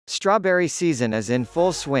Strawberry season is in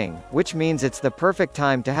full swing, which means it's the perfect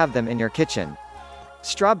time to have them in your kitchen.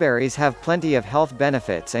 Strawberries have plenty of health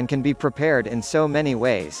benefits and can be prepared in so many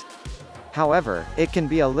ways. However, it can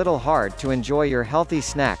be a little hard to enjoy your healthy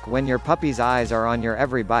snack when your puppy's eyes are on your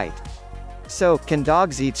every bite. So, can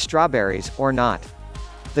dogs eat strawberries, or not?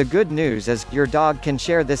 The good news is, your dog can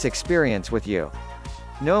share this experience with you.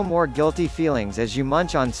 No more guilty feelings as you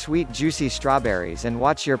munch on sweet juicy strawberries and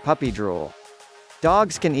watch your puppy drool.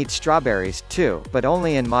 Dogs can eat strawberries, too, but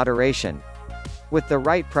only in moderation. With the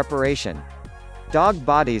right preparation. Dog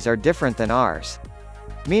bodies are different than ours.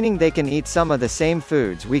 Meaning they can eat some of the same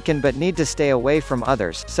foods we can but need to stay away from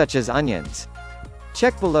others, such as onions.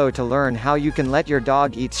 Check below to learn how you can let your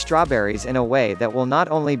dog eat strawberries in a way that will not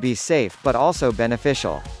only be safe but also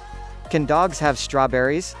beneficial. Can dogs have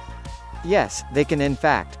strawberries? Yes, they can. In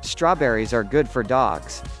fact, strawberries are good for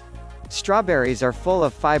dogs. Strawberries are full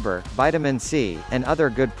of fiber, vitamin C, and other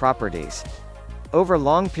good properties. Over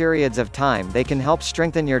long periods of time they can help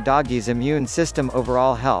strengthen your doggy's immune system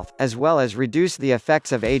overall health, as well as reduce the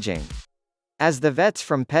effects of aging. As the vets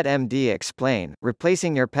from PetMD explain,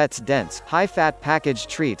 replacing your pet's dense, high-fat packaged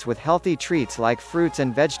treats with healthy treats like fruits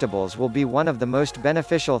and vegetables will be one of the most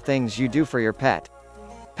beneficial things you do for your pet.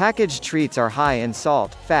 Packaged treats are high in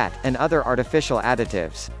salt, fat, and other artificial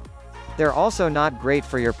additives. They're also not great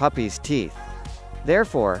for your puppy's teeth.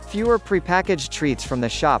 Therefore, fewer prepackaged treats from the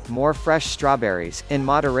shop, more fresh strawberries, in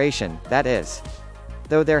moderation, that is.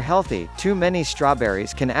 Though they're healthy, too many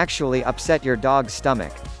strawberries can actually upset your dog's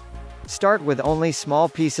stomach. Start with only small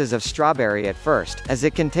pieces of strawberry at first, as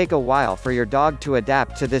it can take a while for your dog to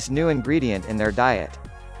adapt to this new ingredient in their diet.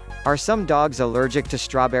 Are some dogs allergic to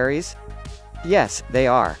strawberries? Yes, they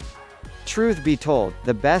are. Truth be told,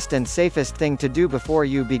 the best and safest thing to do before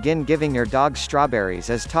you begin giving your dog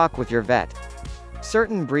strawberries is talk with your vet.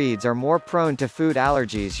 Certain breeds are more prone to food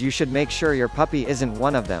allergies. You should make sure your puppy isn't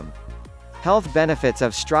one of them. Health benefits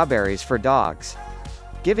of strawberries for dogs.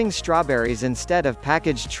 Giving strawberries instead of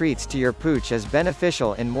packaged treats to your pooch is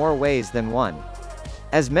beneficial in more ways than one.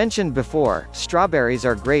 As mentioned before, strawberries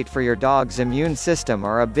are great for your dog's immune system,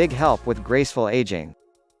 are a big help with graceful aging.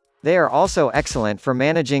 They are also excellent for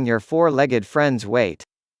managing your four-legged friend's weight.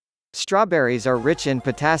 Strawberries are rich in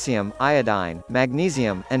potassium, iodine,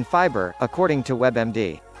 magnesium, and fiber, according to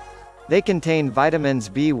WebMD. They contain vitamins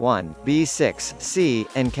B1, B6, C,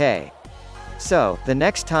 and K. So, the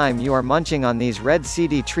next time you are munching on these red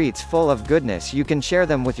seedy treats full of goodness, you can share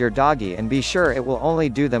them with your doggy and be sure it will only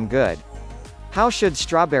do them good. How should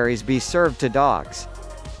strawberries be served to dogs?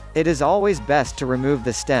 It is always best to remove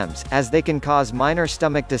the stems, as they can cause minor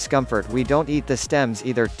stomach discomfort. We don't eat the stems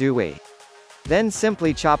either, do we? Then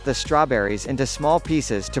simply chop the strawberries into small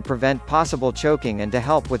pieces to prevent possible choking and to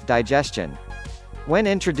help with digestion. When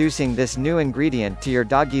introducing this new ingredient to your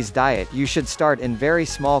doggy's diet, you should start in very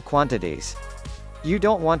small quantities. You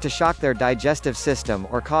don't want to shock their digestive system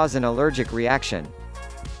or cause an allergic reaction.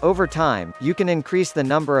 Over time, you can increase the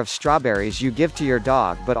number of strawberries you give to your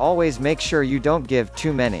dog, but always make sure you don't give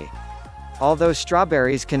too many. Although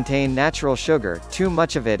strawberries contain natural sugar, too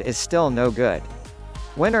much of it is still no good.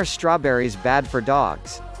 When are strawberries bad for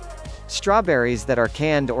dogs? Strawberries that are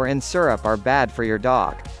canned or in syrup are bad for your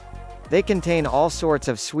dog. They contain all sorts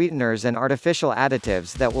of sweeteners and artificial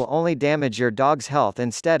additives that will only damage your dog's health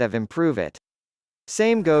instead of improve it.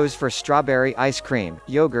 Same goes for strawberry ice cream,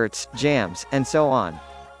 yogurts, jams, and so on.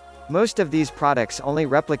 Most of these products only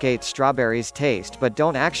replicate strawberries' taste but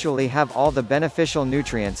don't actually have all the beneficial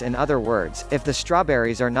nutrients. In other words, if the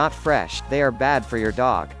strawberries are not fresh, they are bad for your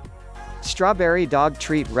dog. Strawberry dog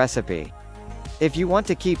treat recipe. If you want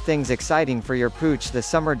to keep things exciting for your pooch, the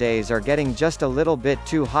summer days are getting just a little bit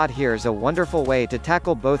too hot. Here's a wonderful way to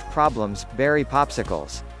tackle both problems: berry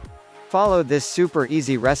popsicles. Follow this super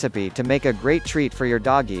easy recipe to make a great treat for your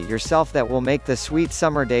doggy yourself that will make the sweet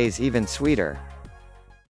summer days even sweeter.